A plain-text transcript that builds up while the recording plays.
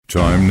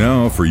Time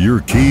now for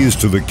your keys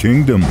to the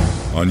kingdom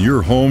on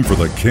your home for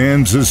the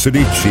Kansas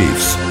City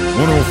Chiefs.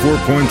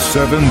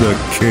 104.7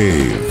 The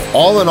Cave.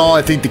 All in all,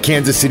 I think the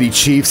Kansas City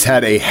Chiefs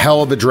had a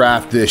hell of a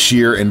draft this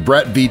year, and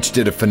Brett Veach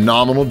did a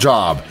phenomenal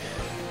job.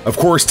 Of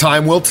course,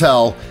 time will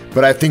tell,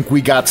 but I think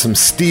we got some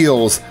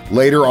steals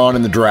later on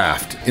in the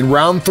draft. In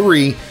round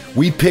 3,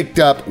 we picked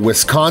up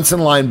Wisconsin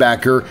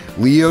linebacker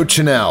Leo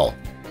Chenal.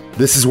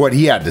 This is what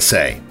he had to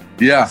say.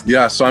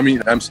 Yeah. So, I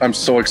mean, I'm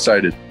so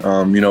excited.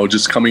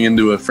 Just coming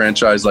into a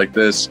franchise like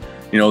this,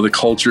 the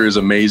culture is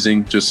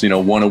amazing. Just,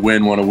 want to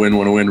win,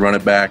 run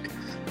it back.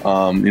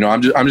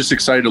 I'm just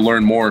excited to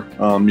learn more.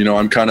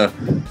 I'm kind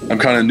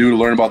of new to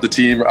learn about the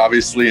team,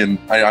 obviously, and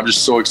I'm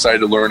just so excited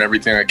to learn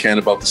everything I can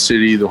about the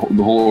city, the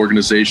whole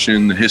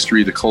organization, the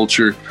history, the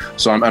culture.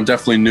 So I'm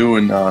definitely new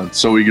and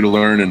so eager to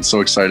learn and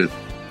so excited.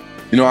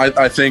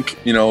 I think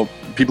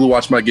people who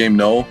watch my game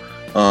know.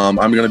 I'm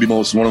going to be one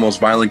of the most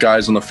violent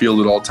guys on the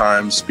field at all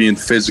times, being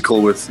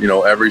physical with,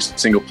 every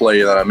single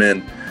play that I'm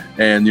in.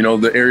 And,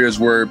 the areas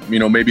where,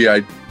 maybe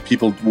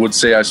people would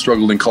say I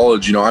struggled in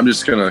college, I'm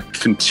just going to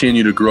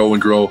continue to grow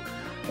and grow.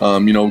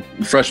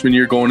 Freshman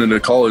year going into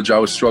college, I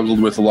was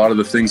struggled with a lot of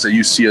the things that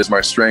you see as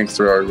my strengths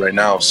are right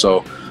now.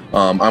 So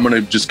I'm going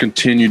to just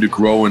continue to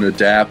grow and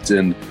adapt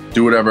and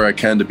do whatever I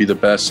can to be the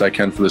best I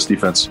can for this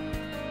defense.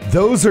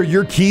 Those are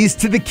your keys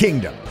to the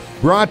kingdom.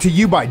 Brought to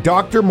you by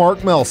Dr.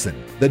 Mark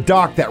Melson, the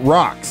doc that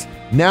rocks,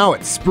 now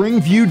at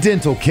Springview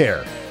Dental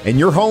Care, and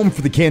your home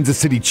for the Kansas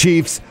City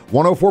Chiefs,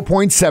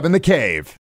 104.7 The Cave.